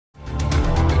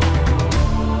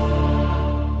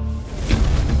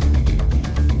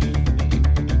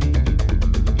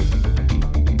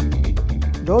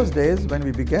those days when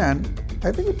we began,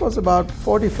 I think it was about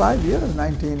 45 years,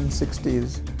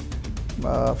 1960s.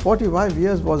 45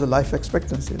 years was a life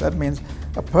expectancy. That means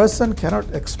a person cannot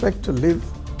expect to live,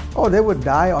 they would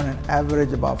die on an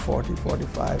average about 40,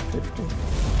 45, 50.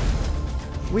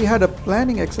 We had a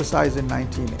planning exercise in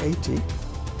 1980.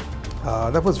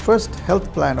 That was first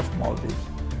health plan of Maldives.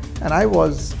 And I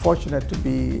was fortunate to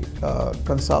be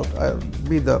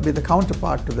the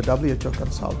counterpart to the WHO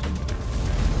consultant.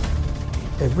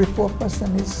 Every poor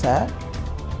person is sad.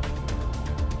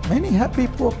 Many happy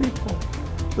poor people.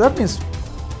 That means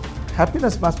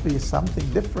happiness must be something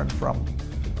different from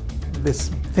these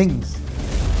things.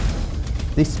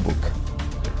 This book,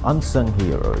 Unsung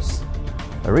Heroes,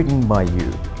 written by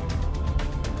you.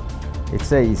 It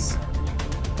says,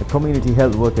 a community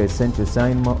health worker is sent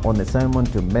on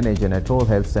assignment to manage an atoll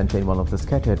health center in one of the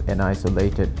scattered and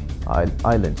isolated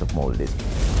islands of Maldives.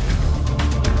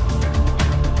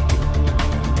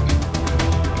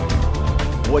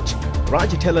 Watch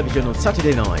Raja Television on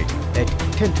Saturday night at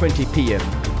 10:20 p.m.